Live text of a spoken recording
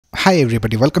Hi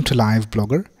everybody, welcome to Live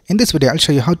Blogger. In this video, I'll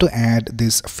show you how to add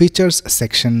this features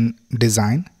section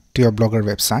design to your Blogger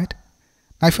website.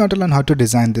 Now, if you want to learn how to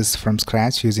design this from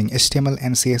scratch using HTML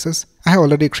and CSS, I have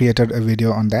already created a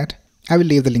video on that. I will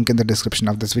leave the link in the description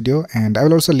of this video, and I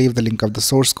will also leave the link of the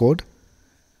source code.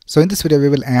 So in this video, we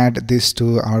will add this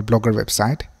to our Blogger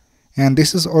website, and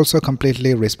this is also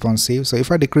completely responsive. So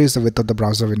if I decrease the width of the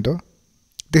browser window,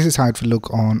 this is how it will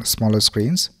look on smaller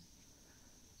screens.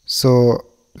 So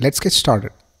let's get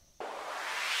started.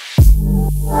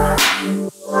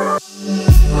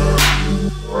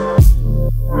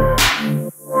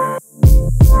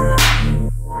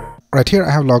 Right here,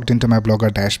 I have logged into my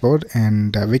Blogger dashboard,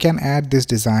 and we can add this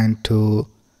design to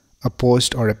a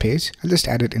post or a page. I'll just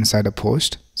add it inside a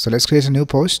post. So let's create a new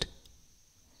post,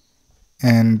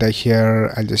 and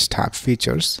here I'll just tap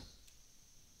features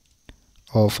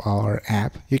of our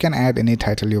app. You can add any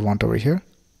title you want over here.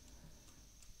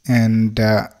 And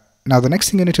now the next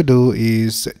thing you need to do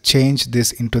is change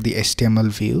this into the HTML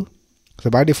view. So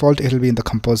by default, it will be in the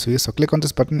compose view. So click on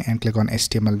this button and click on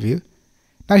HTML view.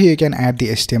 Now here you can add the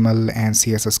HTML and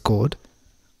CSS code.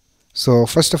 So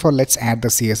first of all, let's add the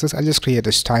CSS. I'll just create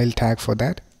a style tag for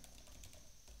that.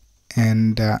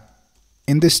 And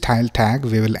in this style tag,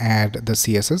 we will add the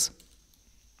CSS.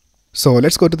 So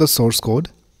let's go to the source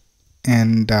code,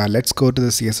 and let's go to the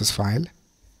CSS file.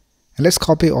 And let's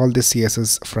copy all this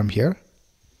CSS from here,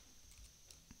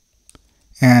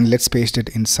 and let's paste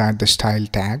it inside the style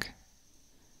tag.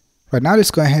 Right now,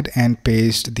 let's go ahead and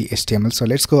paste the HTML. So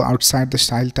let's go outside the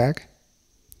style tag,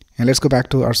 and let's go back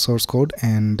to our source code,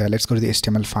 and let's go to the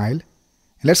HTML file.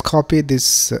 And let's copy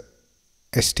this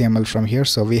HTML from here.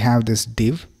 So we have this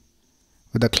div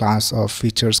with a class of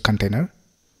features container.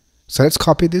 So let's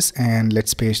copy this and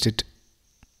let's paste it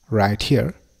right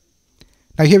here.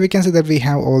 Now here we can see that we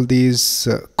have all these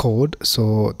code.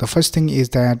 So the first thing is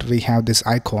that we have this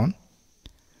icon.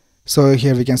 So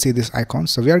here we can see this icon.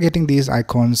 So we are getting these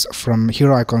icons from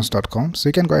heroicons.com. So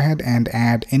you can go ahead and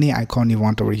add any icon you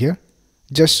want over here.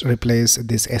 Just replace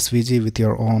this SVG with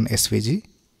your own SVG.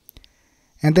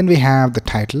 And then we have the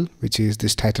title, which is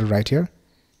this title right here.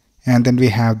 And then we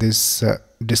have this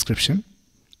description.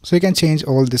 So you can change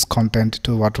all this content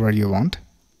to whatever you want.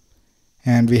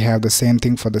 And we have the same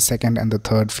thing for the second and the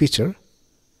third feature.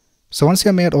 So once you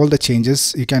have made all the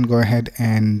changes, you can go ahead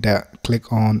and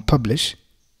click on publish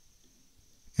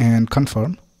and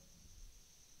confirm.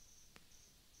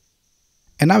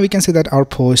 And now we can see that our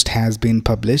post has been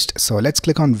published. So let's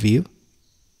click on view.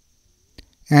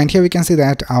 And here we can see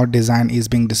that our design is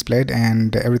being displayed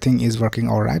and everything is working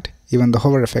all right. Even the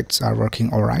hover effects are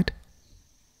working all right.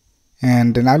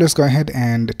 And now let's go ahead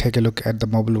and take a look at the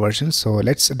mobile version. So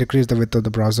let's decrease the width of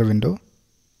the browser window.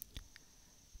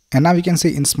 And now we can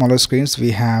see in smaller screens,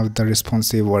 we have the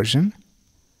responsive version.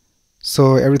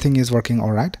 So everything is working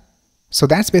all right. So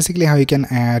that's basically how you can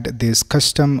add this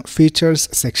custom features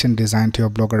section design to your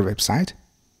Blogger website.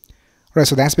 Alright,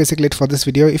 so that's basically it for this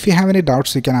video. If you have any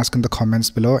doubts, you can ask in the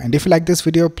comments below. And if you like this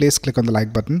video, please click on the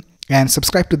like button and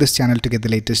subscribe to this channel to get the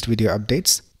latest video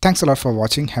updates. Thanks a lot for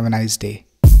watching. Have a nice day.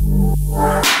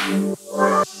 Wow.